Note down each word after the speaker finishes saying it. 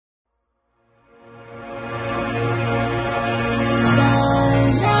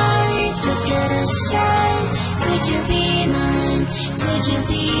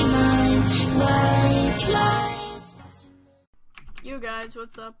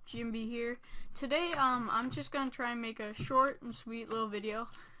what's up? GMB here. Today, I'm just gonna try and make a short and sweet little video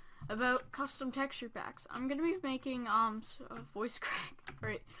about custom texture packs. I'm gonna be making, voice crack,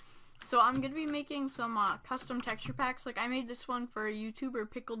 right? So I'm gonna be making some, custom texture packs. Like, I made this one for a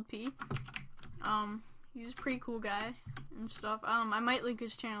YouTuber, Pickled P. He's a pretty cool guy and stuff. I might link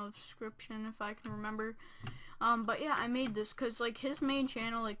his channel in the description if I can remember. But yeah, I made this because, like, his main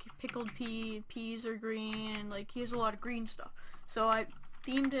channel, like, Pickled P, peas are green, and, like, he has a lot of green stuff. So I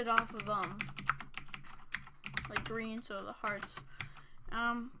themed it off of, like, green, so the hearts.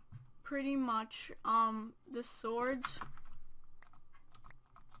 Pretty much, the swords,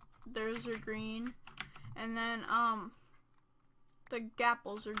 theirs are green, and then, the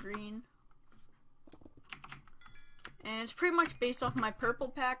gapples are green. And it's pretty much based off my purple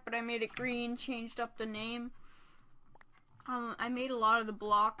pack, but I made it green, changed up the name. I made a lot of the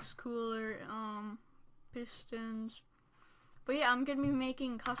blocks cooler, pistons. But yeah, I'm gonna be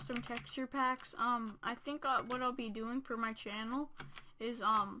making custom texture packs. I think what I'll be doing for my channel is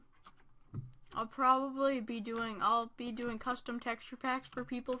I'll be doing custom texture packs for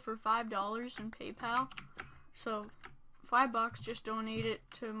people for $5 in PayPal. So $5, just donate it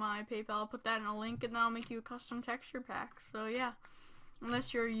to my PayPal. I'll put that in a link, and then I'll make you a custom texture pack. So yeah.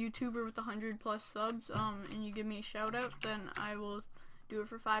 Unless you're a YouTuber with 100+ subs, and you give me a shout out, then I will do it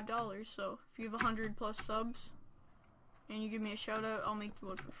for $5. So if you have 100+ subs and you give me a shout out, I'll make you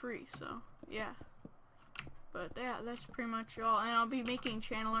one for free. So yeah. But yeah, that's pretty much all. And I'll be making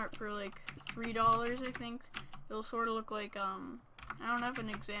channel art for like $3, I think. It'll sort of look like I don't have an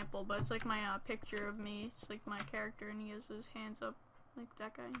example, but it's like my picture of me. It's like my character, and he has his hands up, like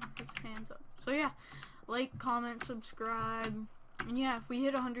that guy. His hands up. So yeah, like, comment, subscribe. And yeah, if we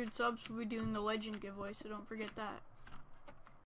hit 100 subs, we'll be doing the legend giveaway, so don't forget that.